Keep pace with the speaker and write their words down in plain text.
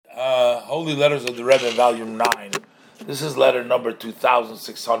Holy Letters of the Rebbe, Volume 9. This is letter number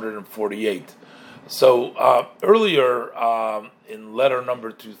 2648. So earlier in letter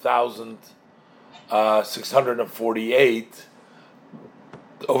number 2648,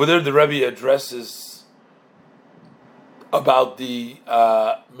 over there the Rebbe addresses about the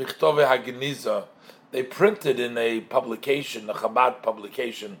Michtove HaGeniza. They printed in a publication, a Chabad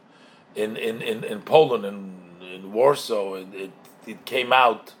publication in Poland, in Warsaw. It came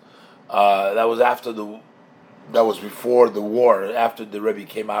out. That was before the war. After the Rebbe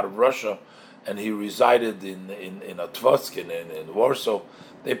came out of Russia, and he resided in Otwock in Warsaw.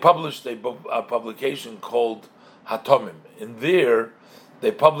 They published a publication called Hatomim. In there,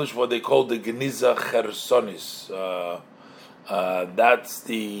 they published what they called the Geniza Chersonit. That's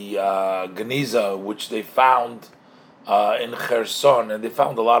the Geniza which they found in Cherson, and they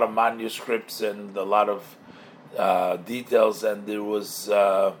found a lot of manuscripts and a lot of details, and there was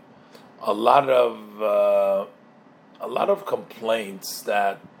a lot of complaints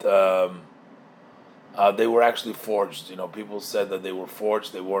that they were actually forged. You know, people said that they were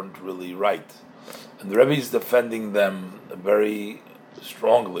forged; they weren't really right, and the Rebbe is defending them very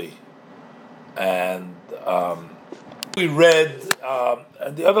strongly. And we read,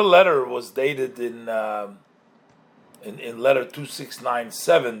 and the other letter was dated in letter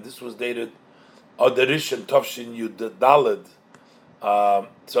 2697. This was dated Adarishan Tovshin Yud Daled.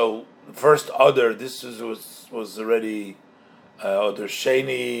 So the first Adar, this was already Adar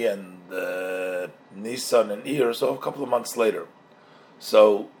Sheni and Nisan and Iyar, so a couple of months later.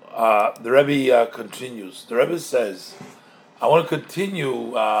 So the Rebbe continues. The Rebbe says, I want to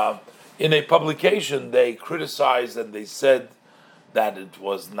continue. In a publication, they criticized and they said that it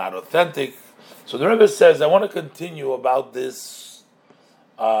was not authentic. So the Rebbe says, I want to continue about this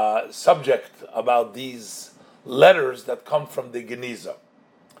subject, about these letters that come from the Geniza.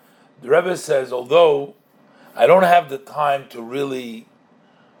 The Rebbe says, although I don't have the time to really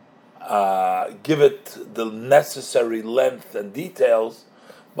give it the necessary length and details,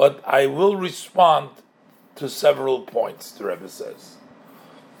 but I will respond to several points, the Rebbe says.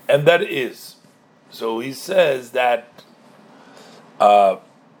 And that is, so he says that the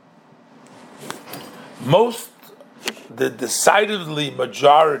decidedly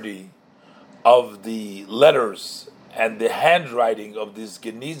majority of the letters and the handwriting of this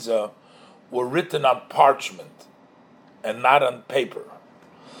Geniza were written on parchment and not on paper.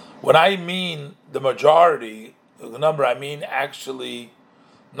 When I mean the majority, the number, I mean actually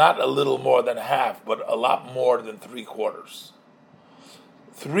not a little more than half, but a lot more than 3/4.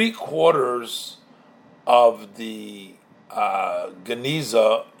 3/4 of the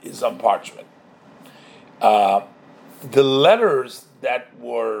Geniza is on parchment. The letters that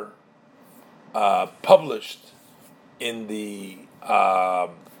were published in the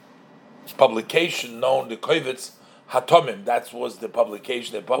publication known, the Kovetz Hatomim, that was the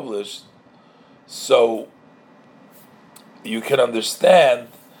publication they published. So you can understand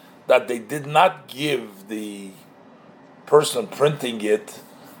that they did not give the person printing it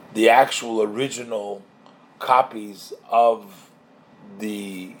the actual original copies of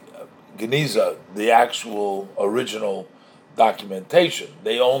the Geniza, the actual original documentation.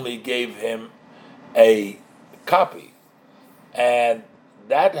 They only gave him a copy, and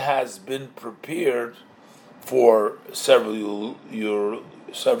that has been prepared for several years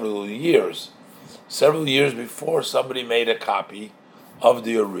before somebody made a copy of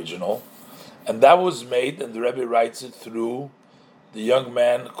the original, and that was made, and the Rebbe writes it through the young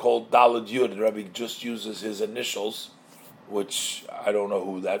man called Daled Yud. The Rebbe just uses his initials, which I don't know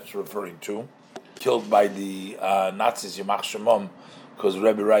who that's referring to, killed by the Nazis, Yimach Shemom, because the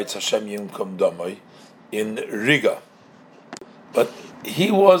Rebbe writes Hashem Yimkom Domoy in Riga. But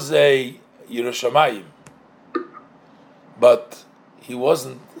he was a Yerushalayim, but he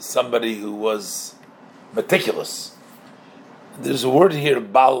wasn't somebody who was meticulous. There's a word here,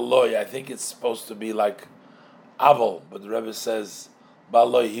 Bal Loy. I think it's supposed to be like Aval, but the Rebbe says Bal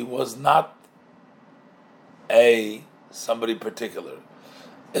Loy. He was not somebody particular,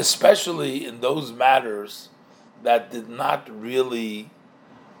 especially in those matters that did not really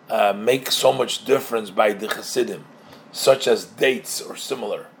make so much difference by the Chassidim, such as dates or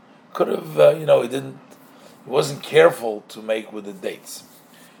similar. Could have, he wasn't careful to make with the dates,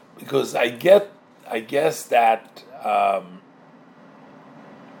 because I guess that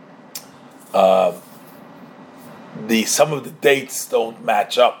some of the dates don't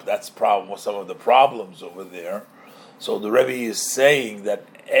match up. That's some of the problems over there. So the Rebbe is saying that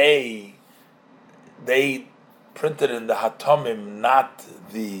they printed in the Hatomim not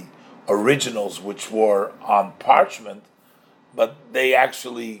the originals which were on parchment, but they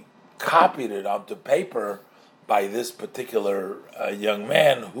actually copied it onto paper by this particular young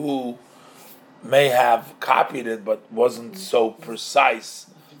man who may have copied it but wasn't so precise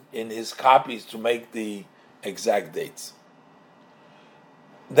in his copies to make the exact dates.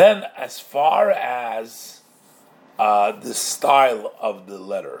 Then, as far as the style of the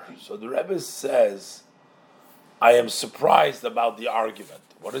letter, so the Rebbe says, I am surprised about the argument.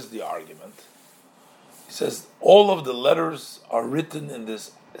 What is the argument? He says, all of the letters are written in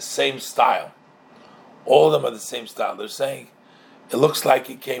this same style. All of them are the same style. They're saying it looks like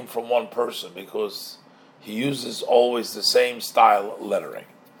it came from one person because he uses always the same style lettering.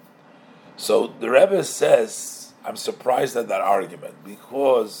 So the Rebbe says, I'm surprised at that argument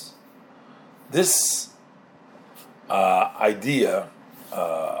because this idea,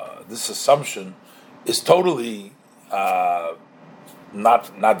 this assumption, is totally not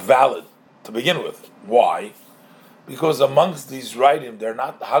valid to begin with. Why? Because amongst these writing, they're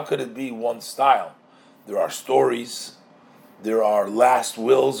not. How could it be one style? There are stories, there are last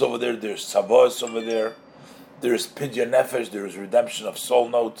wills over there, there's savos over there, there's pidyon nefesh, there is redemption of soul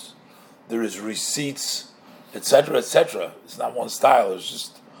notes, there is receipts, etc., etc. It's not one style. It's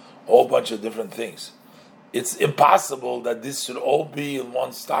just a whole bunch of different things. It's impossible that this should all be in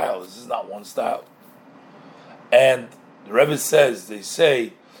one style. This is not one style. And the Rebbe says, they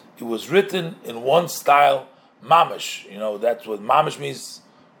say, it was written in one style, mamish. That's what mamish means,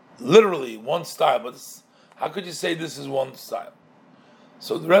 literally one style. But how could you say this is one style?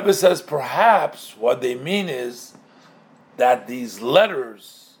 So the Rebbe says, perhaps what they mean is that these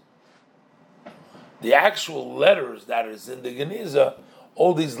letters, the actual letters that is in the Geniza,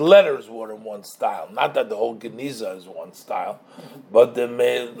 all these letters were in one style. Not that the whole Geniza is one style, but the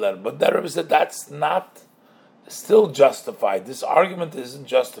main letter. But the Rebbe said that's not still justified. This argument isn't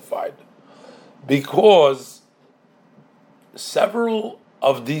justified because several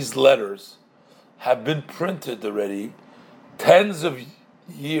of these letters have been printed already tens of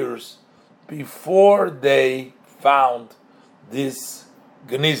years before they found this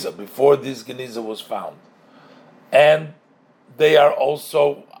Geniza, before this Geniza was found. And they are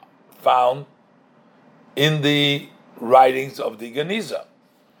also found in the writings of the Geniza.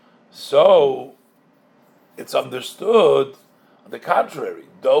 So it's understood, on the contrary,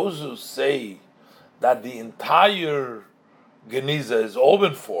 those who say that the entire Geniza has all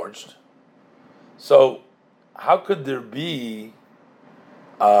been forged, so how could there be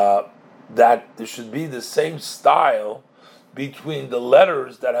that there should be the same style between the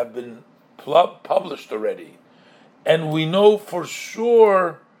letters that have been published already? And we know for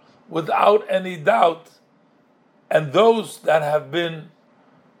sure, without any doubt, and those that have been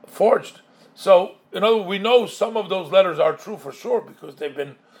forged. So, we know some of those letters are true for sure because they've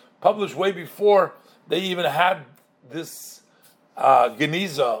been published way before they even had this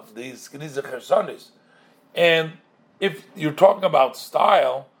Geniza, these Geniza Chersonit. And if you're talking about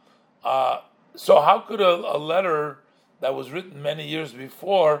style, so how could a letter that was written many years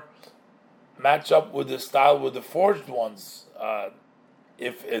before match up with the style with the forged ones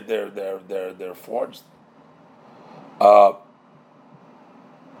if they're forged?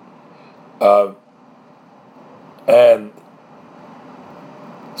 And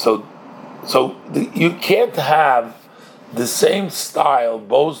so you can't have the same style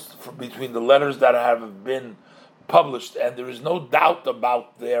both between the letters that have been published, and there is no doubt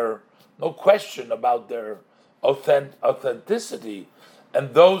about no question about their authenticity,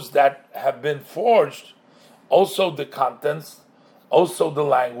 and those that have been forged, also the contents, also the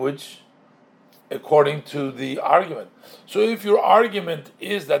language, according to the argument. So if your argument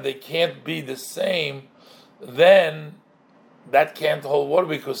is that they can't be the same, then that can't hold water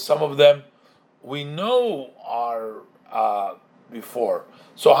because some of them we know are before.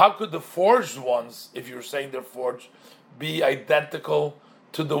 So how could the forged ones, if you're saying they're forged, be identical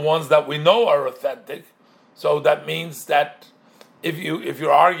to the ones that we know are authentic? So that means that if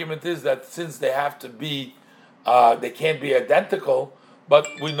your argument is that since they have to be, they can't be identical, but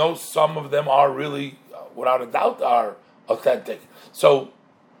we know some of them are really, without a doubt, are authentic. So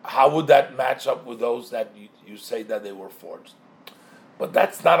how would that match up with those that you say that they were forged? But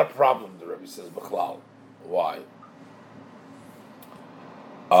that's not a problem, the Rebbe says, B'chlal. Why?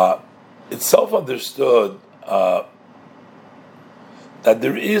 It's self-understood that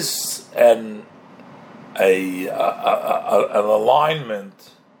there is an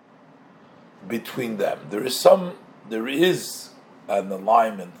alignment between them. There is an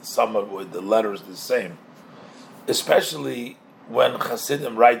alignment, some of with the letters the same, especially when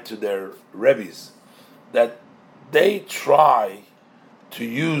Hasidim write to their Rebbes, that they try to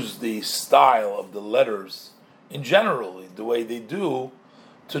use the style of the letters in general, the way they do,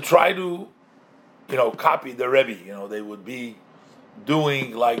 to try to, copy the Rebbe. They would be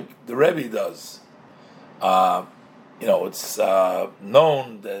doing like the Rebbe does. It's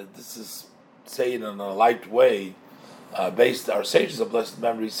known that this is saying in a light way, based our sages of blessed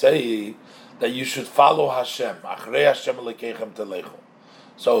memory say that you should follow Hashem. Achrei Hashem lekeichem telechu.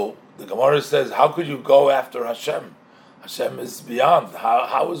 So the Gemara says, how could you go after Hashem? Hashem is beyond.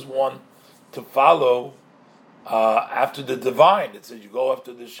 How is one to follow after the divine? It says you go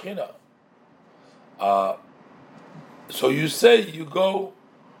after the Shekhinah. So you say you go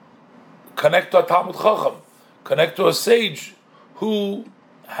connect to a Talmud Chacham, connect to a sage who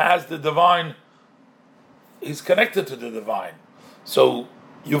has the divine. He's connected to the divine. So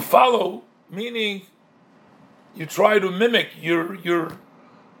you follow, meaning you try to mimic your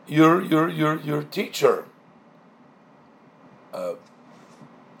teacher.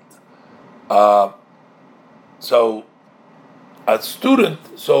 So a student.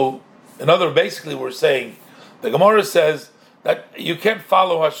 So basically, we're saying the Gemara says that you can't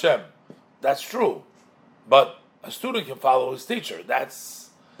follow Hashem. That's true, but a student can follow his teacher. That's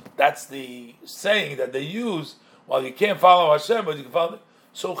the saying that they use. While you can't follow Hashem, but you can follow.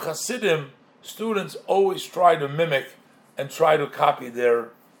 So Hasidim students always try to mimic and try to copy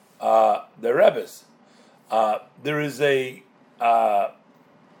their rebbes. There is an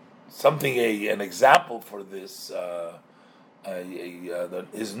example for this that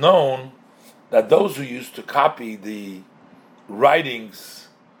is known, that those who used to copy the writings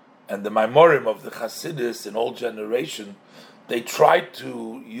and the Maimorim of the Hasidus in old generation, they tried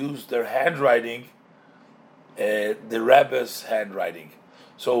to use their handwriting, the Rebbe's handwriting.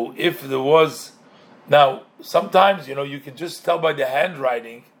 So if there was, now sometimes you can just tell by the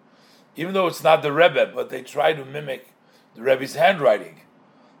handwriting, even though it's not the Rebbe, but they try to mimic the Rebbe's handwriting.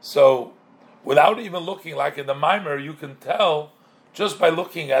 So without even looking, like in the Maimer, you can tell just by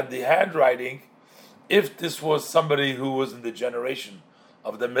looking at the handwriting if this was somebody who was in the generation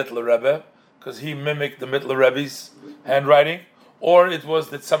of the Mittler Rebbe, because he mimicked the Mittler Rebbe's handwriting, or it was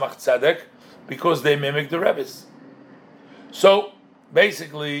the Tzemach Tzedek, because they mimicked the Rebbe's. So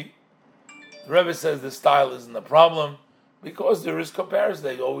basically, the Rebbe says the style isn't a problem, because there is comparison.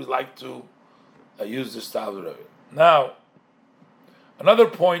 They always like to use the style of the Rebbe. Now, another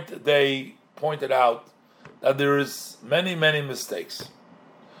point they pointed out, that there is many, many mistakes.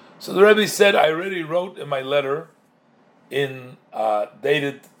 So the Rebbe said, I already wrote in my letter,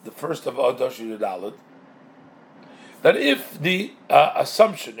 dated the 1st of Adar Yudalad, that if the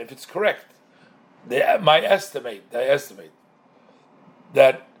assumption, if it's correct, they estimate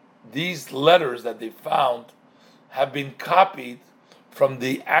that these letters that they found have been copied from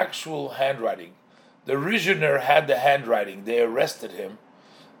the actual handwriting. The Rizhiner had the handwriting. They arrested him,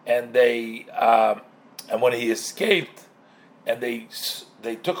 and and when he escaped, and they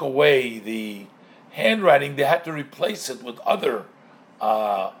took away the handwriting, they had to replace it with other.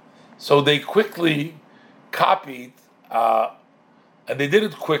 So they quickly copied, and they did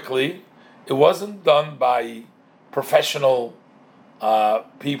it quickly. It wasn't done by professional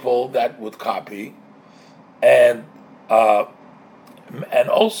people that would copy, and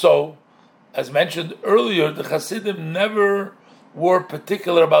also, as mentioned earlier, the Hasidim never were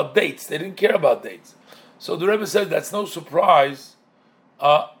particular about dates. They didn't care about dates. So the Rebbe said that's no surprise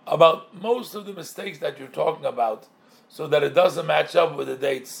about most of the mistakes that you're talking about, so that it doesn't match up with the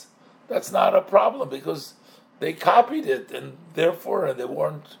dates. That's not a problem, because they copied it, and therefore they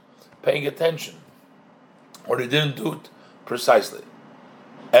weren't paying attention, or they didn't do it precisely.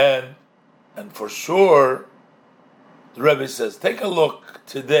 And for sure, the Rebbe says, take a look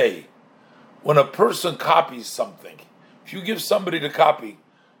today. When a person copies something, if you give somebody to copy,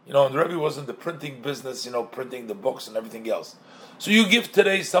 and the Rebbe was in the printing business, printing the books and everything else. So you give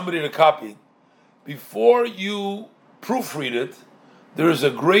today somebody to copy, before you proofread it, there is a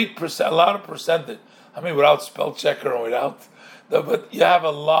lot of percentage. Without spell checker or without, but you have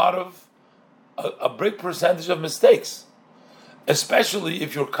a big percentage of mistakes, especially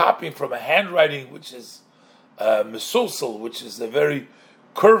if you're copying from a handwriting which is mesulsel, which is a very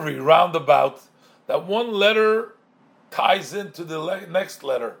curvy roundabout, that one letter ties into the next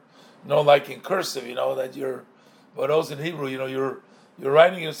letter, like in cursive, that but also in Hebrew, you're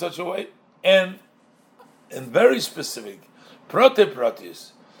writing in such a way, and very specific,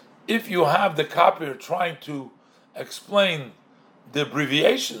 pratis. If you have the copier trying to explain the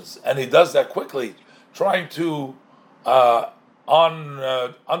abbreviations, and he does that quickly, trying to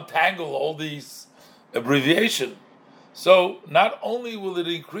untangle all these abbreviations, so not only will it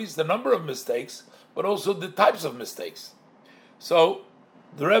increase the number of mistakes, but also the types of mistakes. So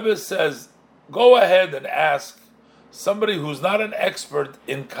the Rebbe says, go ahead and ask somebody who's not an expert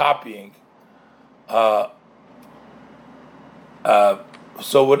in copying, uh,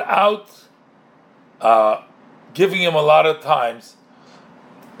 so without giving him a lot of times,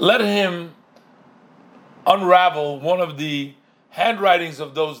 let him unravel one of the handwritings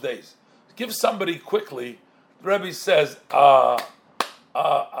of those days. Give somebody quickly, the Rebbe says, a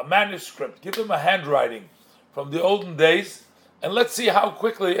manuscript. Give him a handwriting from the olden days, and let's see how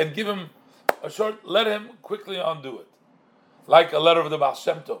quickly, and give him let him quickly undo it. Like a letter of the Baal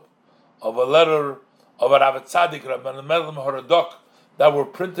Shem Tov, of a letter of a Rav Tzadik, Rabban Melech Horadok, that were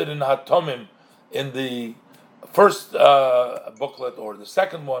printed in Hatomim in the first booklet or the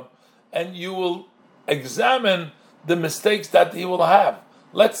second one, and you will examine the mistakes that he will have.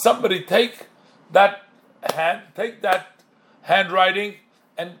 Let somebody take that handwriting,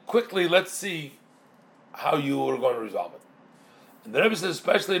 and quickly let's see how you are going to resolve it. And the Rebbe says,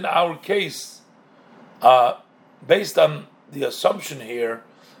 especially in our case, based on the assumption here,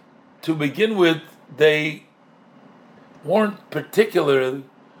 to begin with, they weren't particularly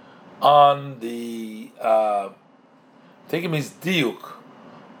on the, I think it means diuk,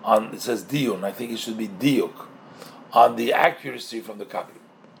 it says diun, I think it should be diuk, on the accuracy from the copy.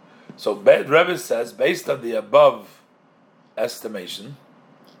 So Rebbe says, based on the above estimation,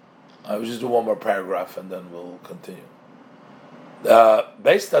 I will just do one more paragraph and then we'll continue.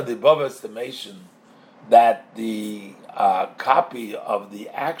 Based on the above estimation, that the copy of the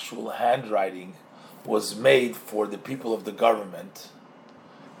actual handwriting was made for the people of the government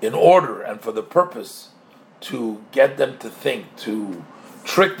in order and for the purpose to get them to think, to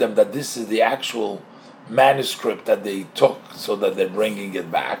trick them that this is the actual manuscript that they took, so that they're bringing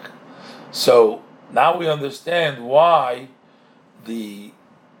it back. So now we understand why the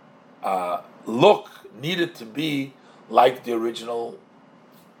look needed to be like the original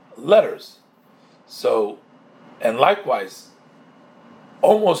letters. So, and likewise,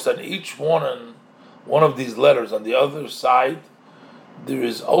 almost on each one of these letters, on the other side, there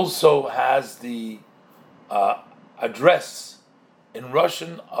is also has the address in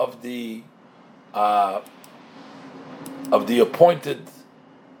Russian of the appointed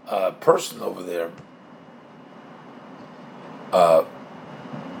person over there.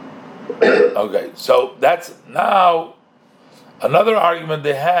 Okay, so that's now another argument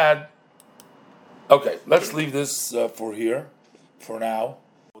they had. Okay, let's leave this for now.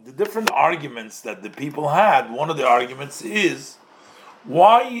 The different arguments that the people had, one of the arguments is,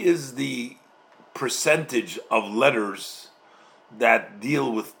 why is the percentage of letters that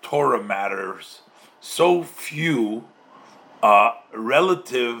deal with Torah matters so few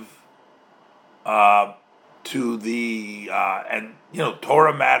relative to the and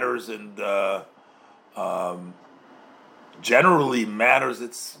Torah matters and generally matters?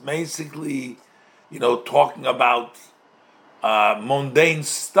 It's basically talking about mundane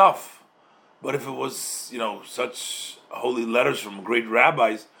stuff. But if it was such holy letters from great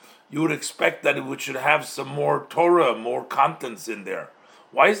rabbis, you would expect that it should have some more Torah, more contents in there.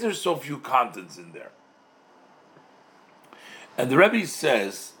 Why is there so few contents in there? And the Rebbe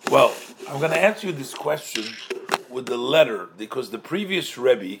says, well, I'm going to answer you this question with the letter, because the previous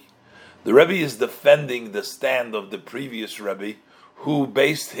Rebbe, the Rebbe is defending the stand of the previous Rebbe, who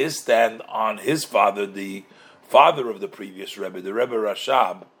based his stand on his father, the father of the previous Rebbe, the Rebbe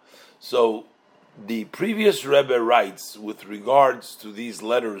Rashab. So the previous Rebbe writes with regards to these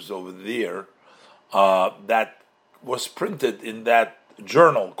letters over there that was printed in that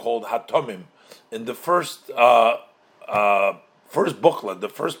journal called Hatomim, in the first booklet, the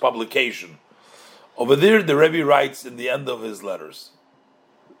first publication. Over there, the Rebbe writes in the end of his letters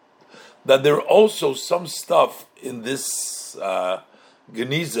that there are also some stuff in this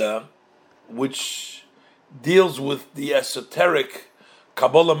Geniza which deals with the esoteric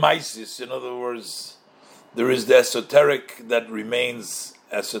Kabbalah Maisis. In other words, there is the esoteric that remains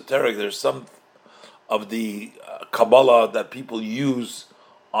esoteric. There's some of the Kabbalah that people use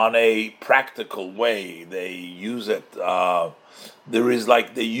on a practical way. They use it.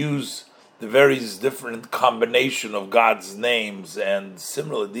 They use the various different combination of God's names, and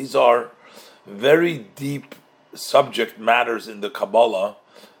similarly, these are very deep subject matters in the Kabbalah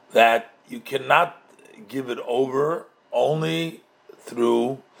that you cannot give it over only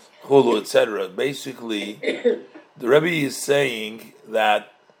through Hulu, etc. Basically, the Rebbe is saying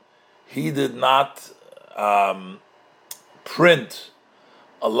that he did not print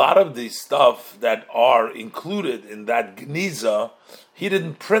a lot of the stuff that are included in that Geniza. He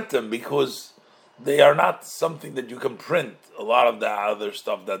didn't print them because they are not something that you can print, a lot of the other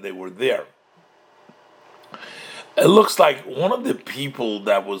stuff that they were there. It looks like one of the people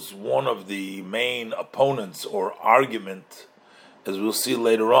that was one of the main opponents or argument, as we'll see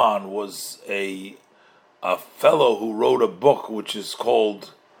later on, was a fellow who wrote a book which is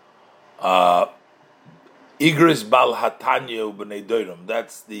called Igris Bal Hatanya B'nei Doirim.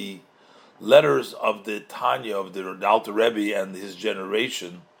 That's the letters of the Tanya of the Alter Rebbe and his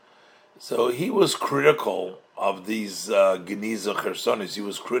generation. So he was critical of these Geniza Chersonit. He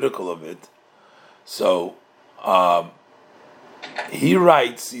was critical of it. So he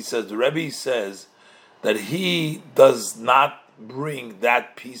writes, he says, the Rebbe says that he does not bring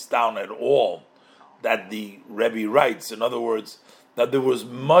that piece down at all that the Rebbe writes. In other words, that there was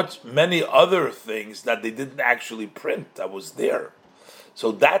many other things that they didn't actually print that was there.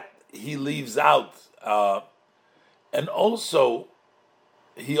 So that he leaves out. And also,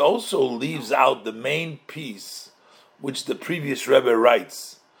 he also leaves out the main piece which the previous Rebbe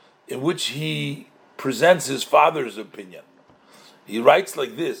writes, in which he presents his father's opinion. He writes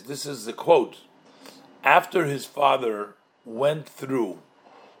like this is the quote: after his father went through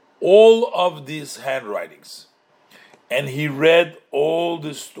all of these handwritings, and he read all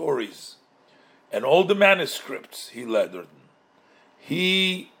the stories and all the manuscripts he read,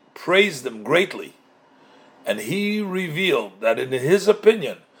 he praised them greatly, and he revealed that in his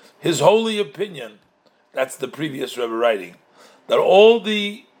opinion, his holy opinion, that's the previous Rebbe writing, that all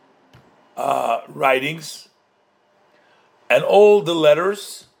the writings and all the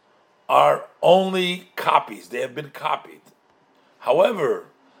letters are only copies. They have been copied. However,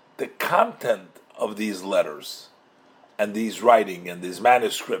 the content of these letters and these writing and these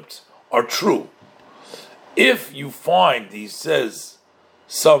manuscripts are true. If you find, he says,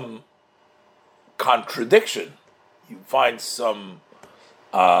 some contradiction, you find some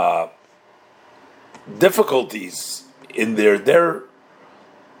difficulties in there, they're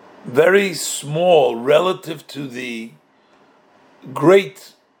very small relative to the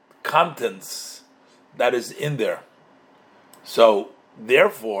great contents that is in there. So,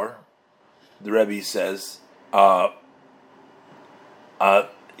 therefore, the Rebbe says,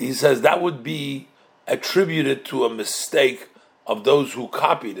 he says that would be attributed to a mistake of those who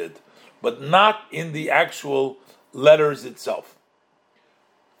copied it, but not in the actual letters itself.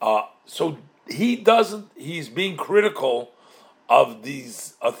 So he's being critical of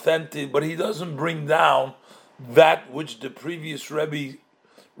these authentic, but he doesn't bring down that which the previous Rebbe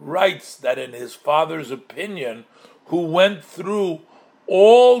writes, that in his father's opinion, who went through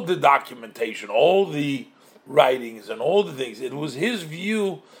all the documentation, all the writings and all the things, it was his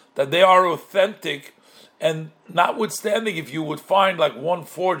view that they are authentic, and notwithstanding if you would find like one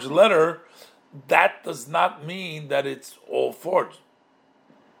forged letter, that does not mean that it's all forged.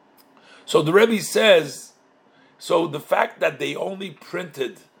 So the Rebbe says, so the fact that they only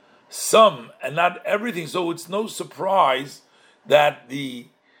printed some and not everything, so it's no surprise that the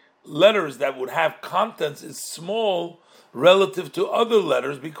letters that would have contents is small relative to other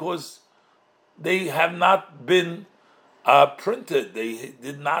letters, because they have not been printed. They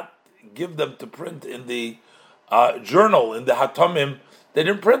did not give them to print in the journal, in the Hatamim. They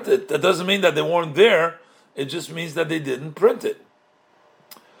didn't print it. That doesn't mean that they weren't there. It just means that they didn't print it.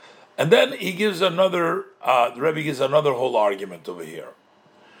 And then he gives the Rebbe gives another whole argument over here.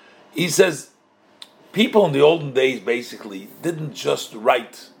 He says, people in the olden days basically didn't just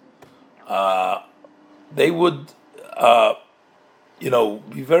write. They would,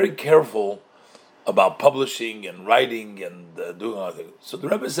 be very careful about publishing and writing and doing other things. So the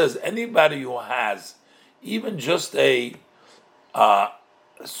Rebbe says, anybody who has even just a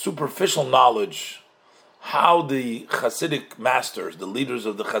superficial knowledge how the Hasidic masters, the leaders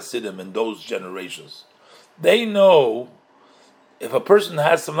of the Hasidim in those generations, they know, if a person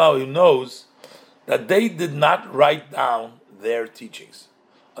has some knowledge, he knows that they did not write down their teachings.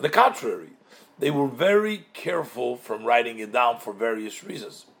 On the contrary, they were very careful from writing it down for various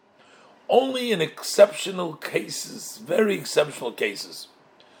reasons. Only in exceptional cases, very exceptional cases,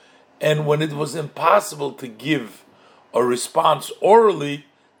 and when it was impossible to give a response orally,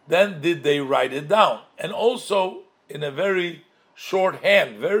 then did they write it down. And also in a very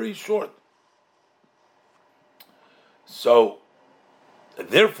shorthand, very short. So,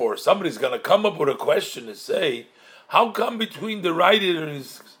 therefore, somebody's going to come up with a question and say, how come between the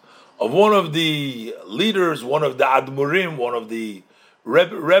writings of one of the leaders, one of the Admurim, one of the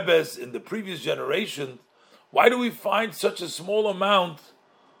Rebbes in the previous generation, why do we find such a small amount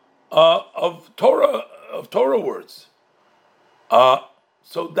of Torah words?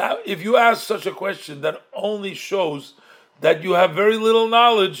 So that if you ask such a question, that only shows that you have very little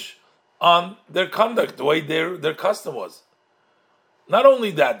knowledge on their conduct, the way their custom was. Not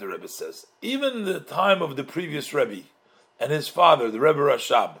only that, the Rebbe says, even in the time of the previous Rebbe and his father, the Rebbe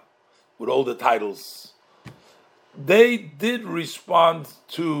Rashab, with all the titles, they did respond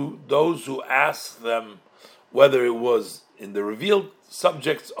to those who asked them, whether it was in the revealed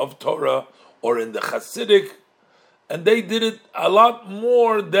subjects of Torah or in the Hasidic, and they did it a lot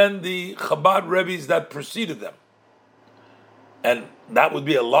more than the Chabad Rebbe's that preceded them. And that would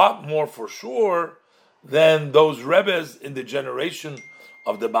be a lot more for sure than those Rebbe's in the generation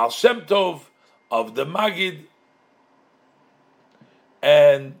of the Baal Shem Tov, of the Magid,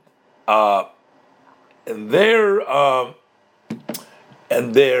 and their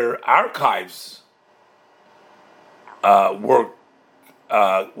archives were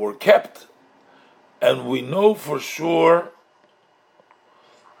kept, and we know for sure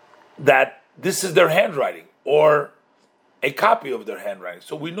that this is their handwriting or a copy of their handwriting.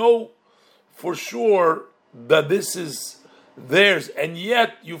 So we know for sure that this is theirs, and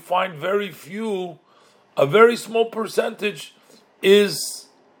yet you find very few, a very small percentage is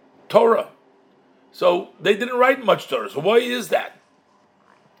Torah. So they didn't write much Torah. So why is that?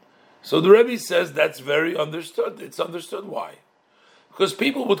 So the Rebbe says that's very understood. It's understood why. Because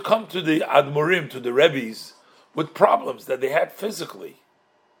people would come to the Admorim, to the Rebbes, with problems that they had physically.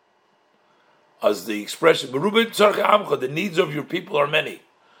 As the expression, the needs of your people are many.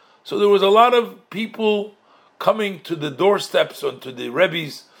 So there was a lot of people coming to the doorsteps and to the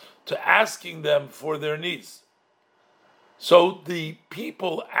Rebbes to asking them for their needs. So the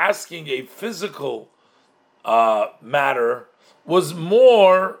people asking a physical matter was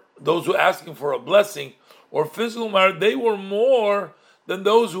more, those who were asking for a blessing or physical matter, they were more than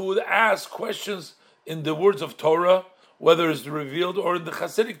those who would ask questions in the words of Torah, whether it's revealed or in the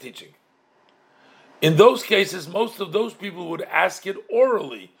Hasidic teaching. In those cases, most of those people would ask it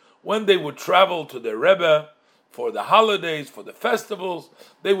orally when they would travel to their Rebbe for the holidays, for the festivals.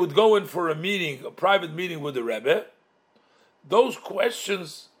 They would go in for a meeting, a private meeting with the Rebbe. Those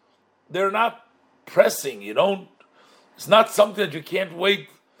questions, they're not pressing. It's not something that you can't wait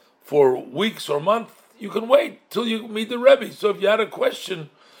for weeks or months. You can wait till you meet the Rebbe. So if you had a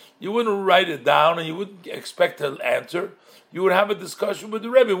question, you wouldn't write it down and you wouldn't expect an answer. You would have a discussion with the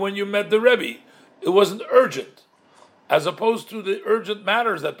Rebbe when you met the Rebbe. It wasn't urgent, as opposed to the urgent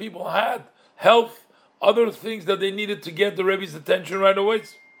matters that people had, health, other things that they needed to get the Rebbe's attention right away.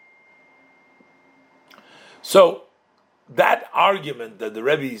 So that argument that the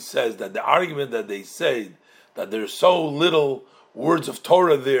Rebbe says, that the argument that they say that there's so little words of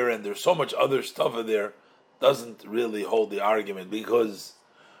Torah there and there's so much other stuff in there, doesn't really hold the argument, because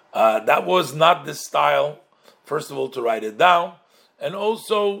that was not the style, first of all, to write it down, and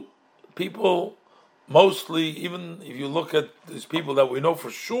also people mostly, even if you look at these people that we know for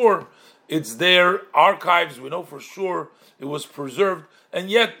sure, it's their archives, we know for sure it was preserved, and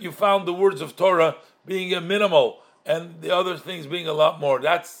yet you found the words of Torah being a minimal and the other things being a lot more.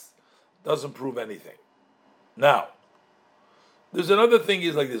 That doesn't prove anything. Now, there's another thing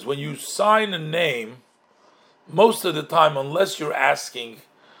is like this. When you sign a name, most of the time, unless you're asking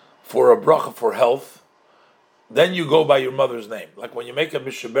for a bracha for health, then you go by your mother's name. Like when you make a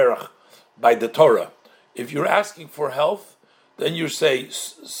mishaberach by the Torah, if you're asking for health, then you say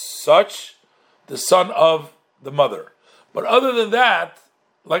such, the son of the mother. But other than that,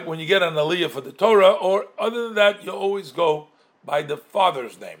 like when you get an aliyah for the Torah, or other than that, you always go by the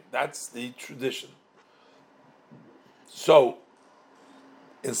father's name. That's the tradition. So,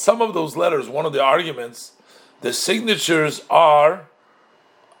 in some of those letters, one of the arguments, the signatures are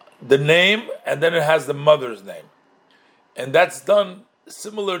the name, and then it has the mother's name. And that's done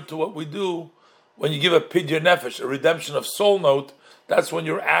similar to what we do when you give a pidyon nefesh, a redemption of soul note. That's when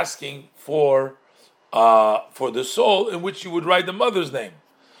you're asking for the soul, in which you would write the mother's name.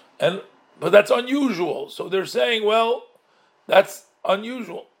 But that's unusual. So they're saying, well, that's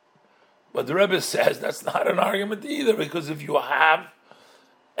unusual. But the Rebbe says that's not an argument either, because if you have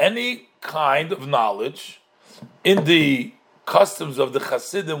any kind of knowledge in the customs of the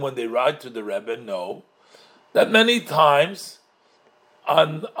Hasidim when they write to the Rebbe, know that many times,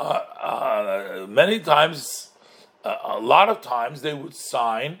 a lot of times they would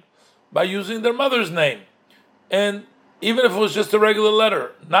sign by using their mother's name, and even if it was just a regular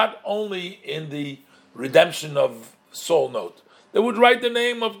letter, not only in the redemption of soul note, they would write the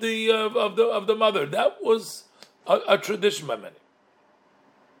name of the mother. That was a tradition by many.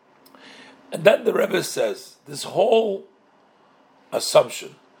 And then the Rebbe says, this whole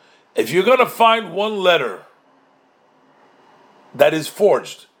assumption, if you're going to find one letter that is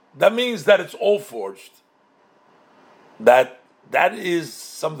forged, that means that it's all forged. That is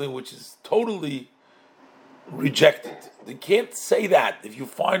something which is totally rejected. They can't say that. If you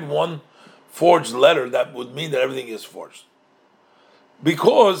find one forged letter, that would mean that everything is forged.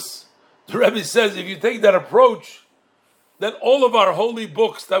 Because the Rebbe says if you take that approach, then all of our holy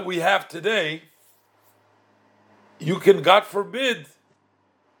books that we have today, you can, God forbid,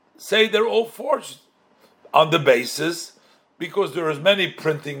 say they're all forged on the basis, because there is many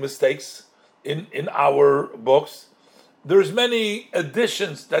printing mistakes in our books. There's many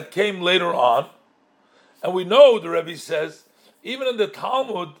additions that came later on. And we know, the Rebbe says, even in the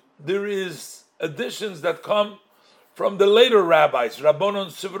Talmud, there is additions that come from the later rabbis, Rabbonon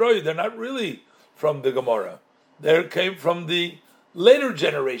Sivroi. They're not really from the Gemara. They came from the later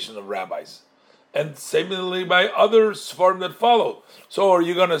generation of rabbis. And similarly by other Sfarim that follow. So are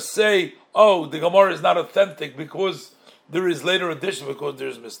you going to say, oh, the Gemara is not authentic because there is later addition, because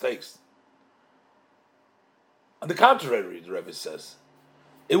there's mistakes? On the contrary, the Rebbe says,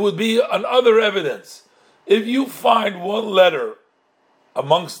 it would be another evidence. If you find one letter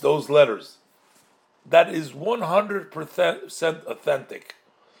amongst those letters that is 100% authentic,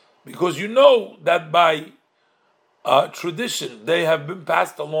 because you know that by tradition they have been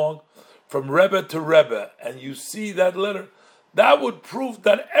passed along from Rebbe to Rebbe, and you see that letter, that would prove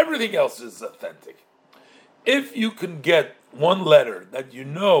that everything else is authentic. If you can get one letter that you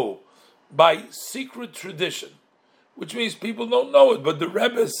know by secret tradition, which means people don't know it, but the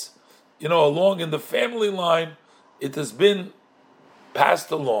Rebbe's, along in the family line, it has been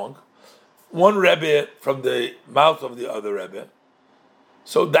passed along, one Rebbe from the mouth of the other Rebbe.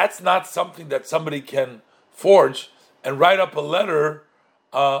 So that's not something that somebody can forge and write up a letter,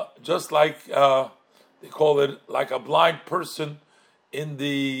 just like they call it, like a blind person in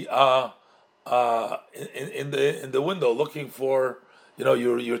the in the window looking for,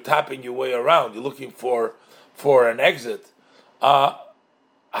 you're tapping your way around, you're looking for an exit.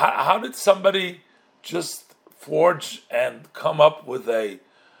 How did somebody just forge and come up with a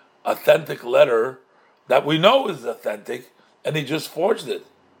authentic letter that we know is authentic, and he just forged it?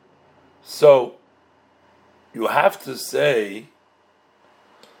 So you have to say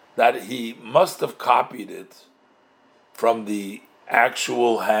that he must have copied it from the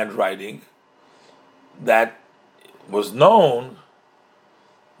actual handwriting that was known,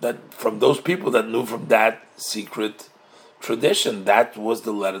 that from those people that knew from that secret tradition, that was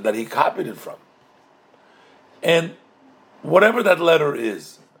the letter that he copied it from. And whatever that letter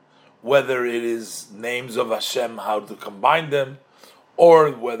is, whether it is names of Hashem, how to combine them, or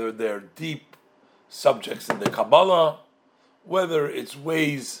whether they're deep subjects in the Kabbalah, whether it's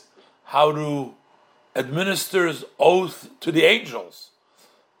ways how to administer oath to the angels,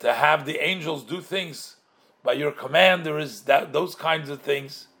 to have the angels do things by your command, there is those kinds of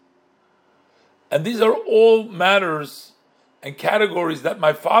things. And these are all matters and categories that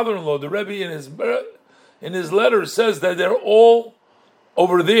my father-in-law, the Rebbe, in his letter says that they're all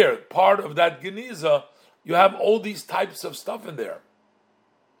over there, part of that Geniza. You have all these types of stuff in there.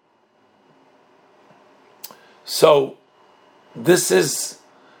 So this is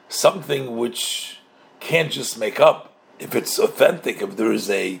something which can't just make up. If it's authentic, if there is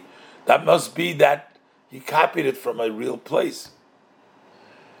that must be that he copied it from a real place.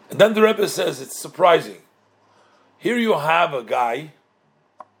 And then the Rebbe says it's surprising. Here you have a guy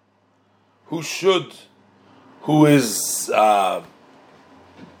who is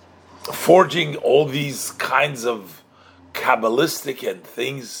forging all these kinds of Kabbalistic and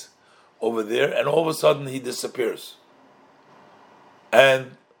things over there, and all of a sudden he disappears.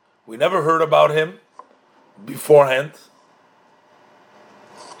 And we never heard about him beforehand.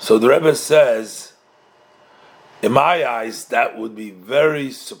 So the Rebbe says, in my eyes, that would be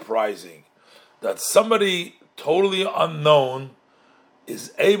very surprising, that somebody totally unknown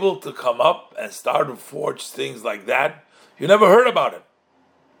is able to come up and start to forge things like that. You never heard about it.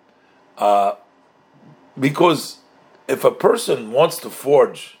 Because if a person wants to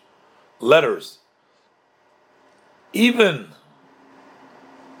forge letters, even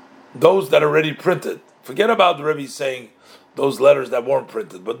those that are already printed, forget about the Rebbe saying those letters that weren't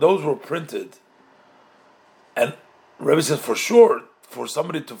printed, but those were printed. And Rebbe says for sure, for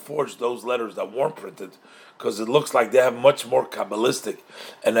somebody to forge those letters that weren't printed, because it looks like they have much more Kabbalistic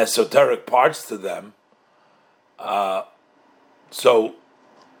and esoteric parts to them. So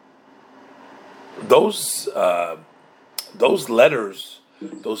those letters,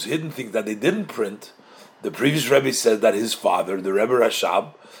 those hidden things that they didn't print, the previous Rebbe said that his father, the Rebbe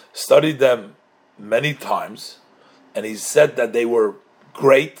Rashab, studied them many times, and he said that they were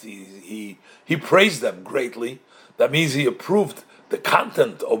great. He praised them greatly. That means he approved the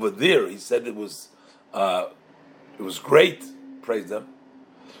content over there. He said it was great. Praised them.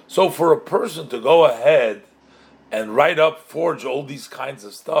 So for a person to go ahead and forge all these kinds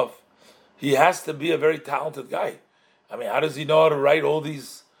of stuff, he has to be a very talented guy. I mean, how does he know how to write all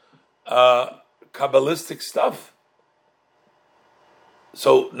these Kabbalistic stuff?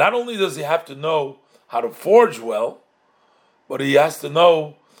 So not only does he have to know how to forge well, but he has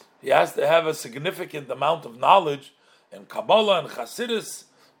to have a significant amount of knowledge and Kabbalah and Hasidus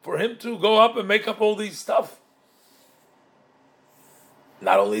for him to go up and make up all these stuff.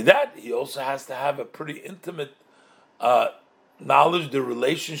 Not only that, he also has to have a pretty intimate knowledge, the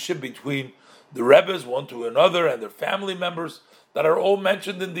relationship between the Rebbes, one to another, and their family members that are all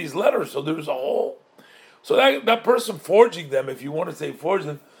mentioned in these letters. So there's a whole... So that person forging them, if you want to say forging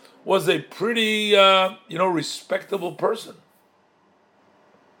them, was a pretty, respectable person.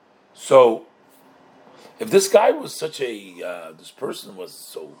 So, if this guy was this person was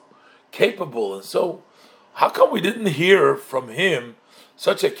so capable and so, how come we didn't hear from him,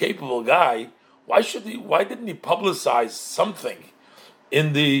 such a capable guy? Why didn't he publicize something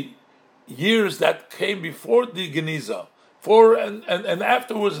in the years that came before the Geniza, and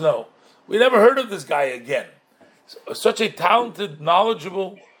afterwards? No. We never heard of this guy again. Such a talented,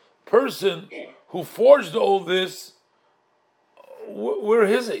 knowledgeable person who forged all this. Where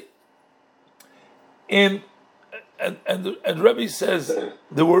is he? And Rebbe says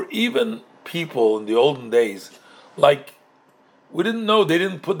there were even people in the olden days, like we didn't know, they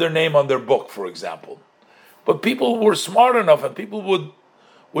didn't put their name on their book, for example. But people were smart enough, and people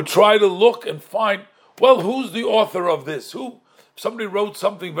would try to look and find, well, who's the author of this? Somebody wrote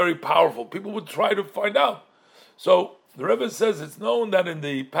something very powerful. People would try to find out. So the Rebbe says it's known that in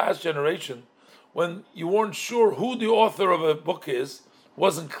the past generation, when you weren't sure who the author of a book is,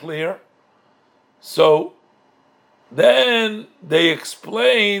 wasn't clear. So then they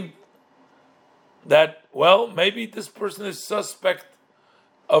explained that, well, maybe this person is suspect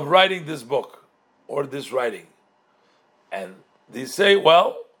of writing this book or this writing. And they say,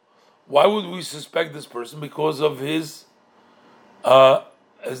 well, why would we suspect this person? Because of his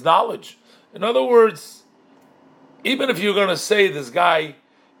knowledge. In other words, even if you're going to say this guy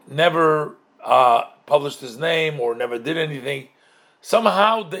never published his name or never did anything,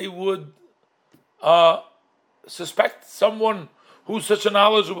 somehow they would suspect someone who's such a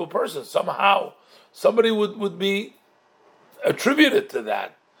knowledgeable person. Somehow somebody would be attributed to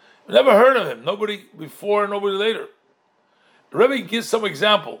that. Never heard of him. Nobody before, nobody later. The Rebbe gives some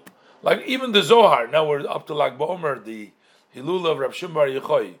example. Like even the Zohar. Now we're up to Lag BaOmer, the Hilul of Rav Shimon Bar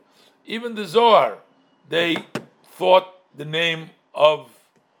Yochai. Even the Zohar, they thought the name of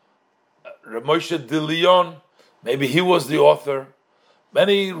Rav Moshe de Leon, maybe he was the author.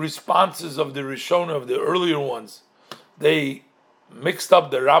 Many responses of the Rishon, of the earlier ones, they mixed up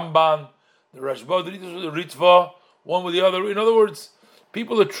the Ramban, the Rashba, the Ritva, one with the other. In other words,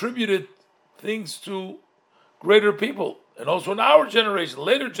 people attributed things to greater people. And also in our generation,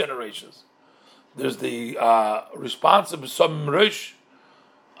 later generations, there's the response of some Rish,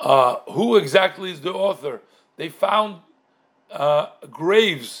 who exactly is the author. They found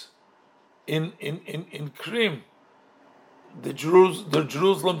graves in Krim, the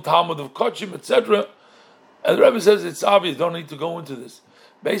Jerusalem Talmud of Kochim, etc. And the Rebbe says it's obvious, don't need to go into this.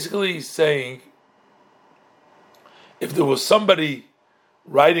 Basically, he's saying, if there was somebody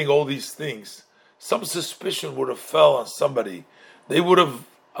writing all these things, some suspicion would have fell on somebody. They would have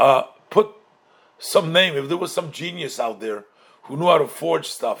put some name. If there was some genius out there who knew how to forge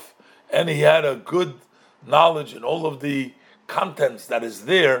stuff, and he had a good knowledge in all of the contents that is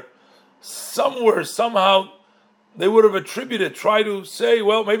there, somewhere, somehow, they would have try to say,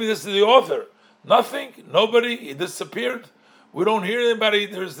 well, maybe this is the author. Nothing, nobody, he disappeared. We don't hear anybody.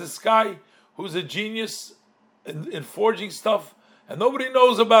 There's this guy who's a genius in forging stuff, and nobody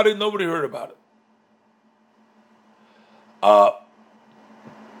knows about it, nobody heard about it.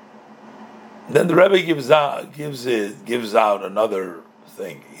 Then the Rebbe gives out another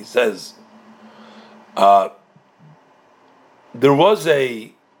thing. He says, there was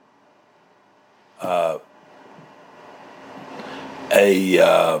they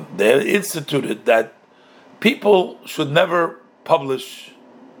instituted that people should never publish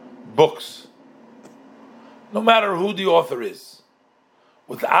books, no matter who the author is,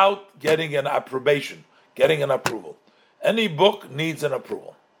 without getting an approbation, getting an approval. Any book needs an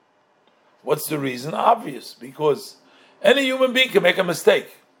approval. What's the reason? Obvious, because any human being can make a mistake.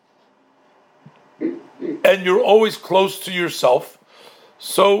 And you're always close to yourself.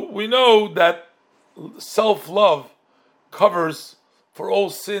 So we know that self-love covers for all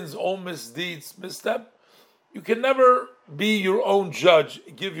sins, all misdeeds, misstep. You can never be your own judge,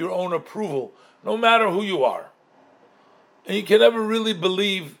 give your own approval, no matter who you are. And you can never really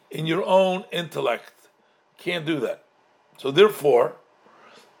believe in your own intellect. Can't do that. So therefore,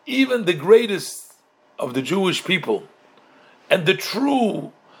 even the greatest of the Jewish people, and the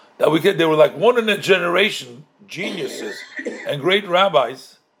true that they were like one in a generation, geniuses and great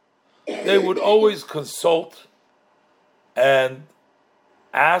rabbis, they would always consult and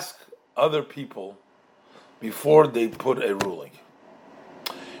ask other people before they put a ruling.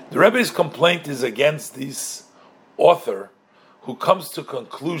 The Rebbe's complaint is against this author who comes to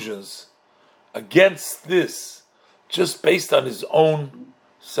conclusions against this just based on his own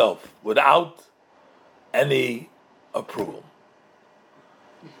self, without any approval.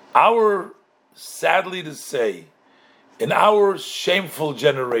 Sadly to say, in our shameful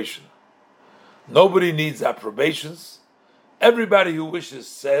generation, nobody needs approbations. Everybody who wishes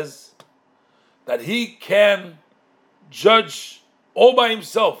says that he can judge all by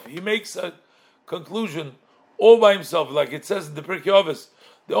himself. He makes a conclusion all by himself. Like it says in the Pirkei Avos,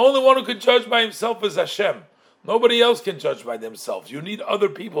 the only one who can judge by himself is Hashem. Nobody else can judge by themselves. You need other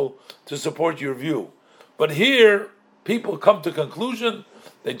people to support your view. But here, people come to conclusion,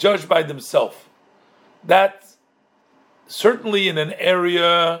 they judge by themselves. That certainly in an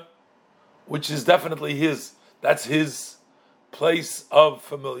area which is definitely his, that's his place of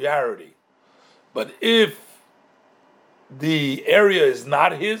familiarity. But if the area is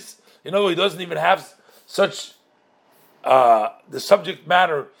not his, he doesn't even have such, the subject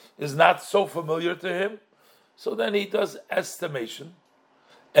matter is not so familiar to him, so then he does estimation,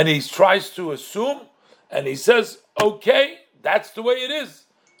 and he tries to assume, and he says, okay, that's the way it is.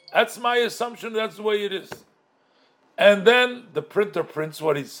 That's my assumption, that's the way it is. And then the printer prints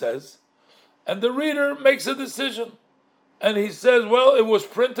what he says, and the reader makes a decision. And he says, well, it was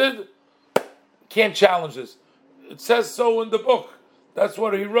printed, can't challenge this. It says so in the book. That's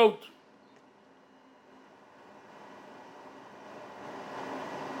what he wrote.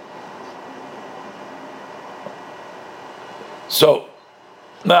 So,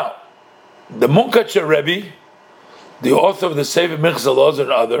 now, the Munkacher Rebbe, the author of the Sefer Michzal Oz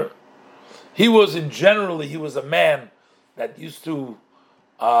and other, he was a man that used to,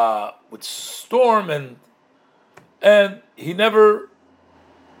 would storm and he never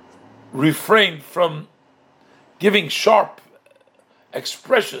refrained from giving sharp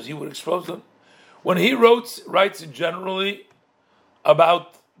expressions. He would expose them. When he writes generally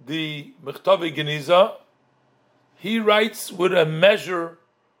about the Mechtave Geniza, he writes with a measure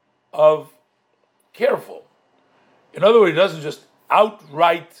of careful. In other words, he doesn't just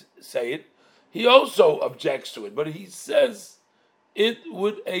outright say it. He also objects to it, but he says it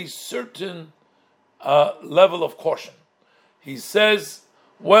with a certain level of caution. He says,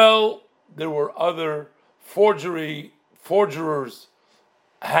 well, there were other forgerers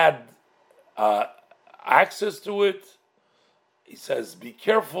had access to it. He says, be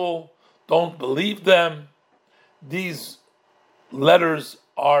careful, don't believe them. These letters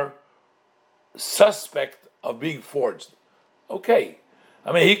are suspect of being forged. Okay.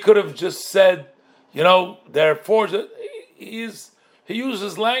 I mean, he could have just said, they're forged. He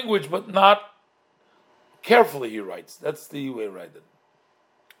uses language, but not carefully, he writes. That's the way to write it.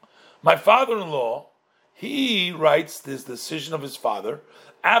 My father-in-law, he writes this decision of his father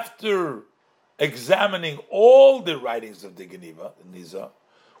after examining all the writings of the Geniza,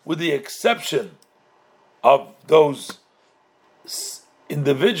 with the exception of those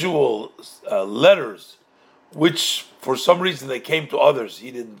individual letters, which for some reason they came to others, he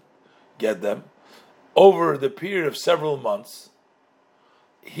didn't get them, over the period of several months.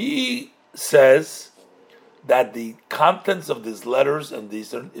 He says that the contents of these letters and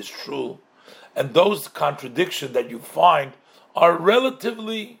these is true, and those contradictions that you find are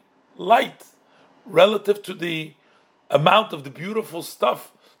relatively light relative to the amount of the beautiful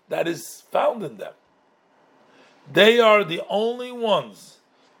stuff that is found in them. They are the only ones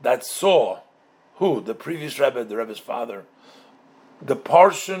that saw, the previous Rebbe, the Rebbe's father, the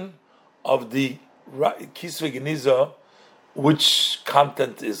portion of the Kisvei Geniza, which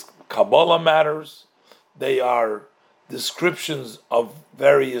content is Kabbalah matters. They are descriptions of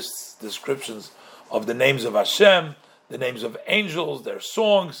various descriptions of the names of Hashem, the names of angels, their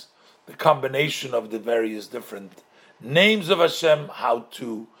songs, the combination of the various different names of Hashem, how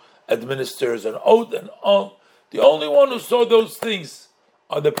to administer an oath and all. The only one who saw those things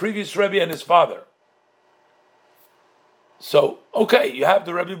are the previous Rebbe and his father. So, okay, you have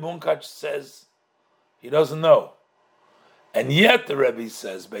the Rebbe Munkach says he doesn't know. And yet the Rebbe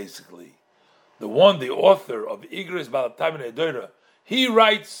says, basically, the author of Igris Balatayim Nedoira, he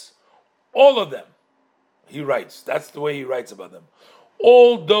writes all of them. He writes. That's the way he writes about them.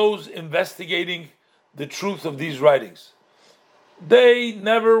 All those investigating the truth of these writings. They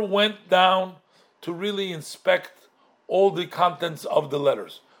never went down to really inspect all the contents of the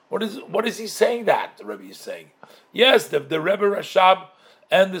letters. What is he saying that? The Rebbe is saying, yes, the Rebbe Rashab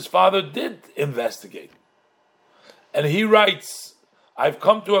and his father did investigate. And he writes, I've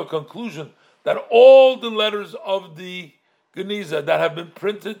come to a conclusion that all the letters of the Geniza that have been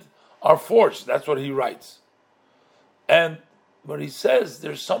printed are forged. That's what he writes. And what he says,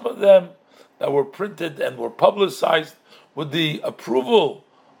 there's some of them that were printed and were publicized with the approval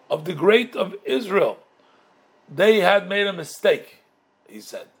of the great of Israel. They had made a mistake, he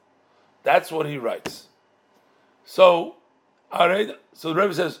said. That's what he writes. So, all right. So the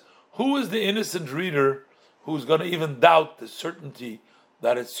Rebbe says, who is the innocent reader who's going to even doubt the certainty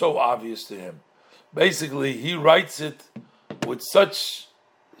that it's so obvious to him? Basically, he writes it with such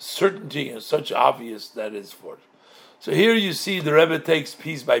certainty and such obvious that it's for it. So here you see the Rebbe takes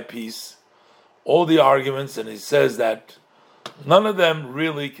piece by piece all the arguments, and he says that none of them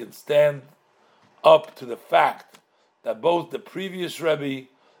really can stand up to the fact that both the previous Rebbe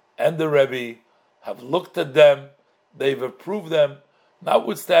and the Rebbe have looked at them, they've approved them,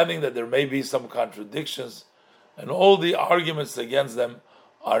 notwithstanding that there may be some contradictions, and all the arguments against them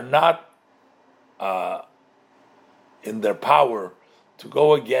are not in their power to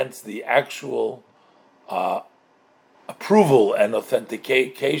go against the actual approval and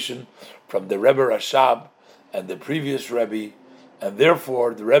authentication from the Rebbe Rashab and the previous Rebbe, and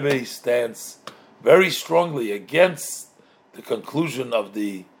therefore the Rebbe stands very strongly against the conclusion of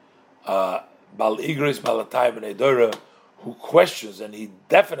the Bal Igris Balatayim and Edora, who questions, and he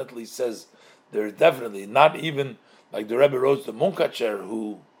definitely says there's definitely not even like the Rebbe wrote the Munkacher,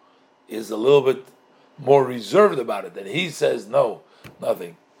 who is a little bit more reserved about it, and he says no,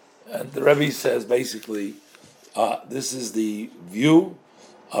 nothing. And the Rebbe says basically, this is the view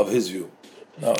of his view.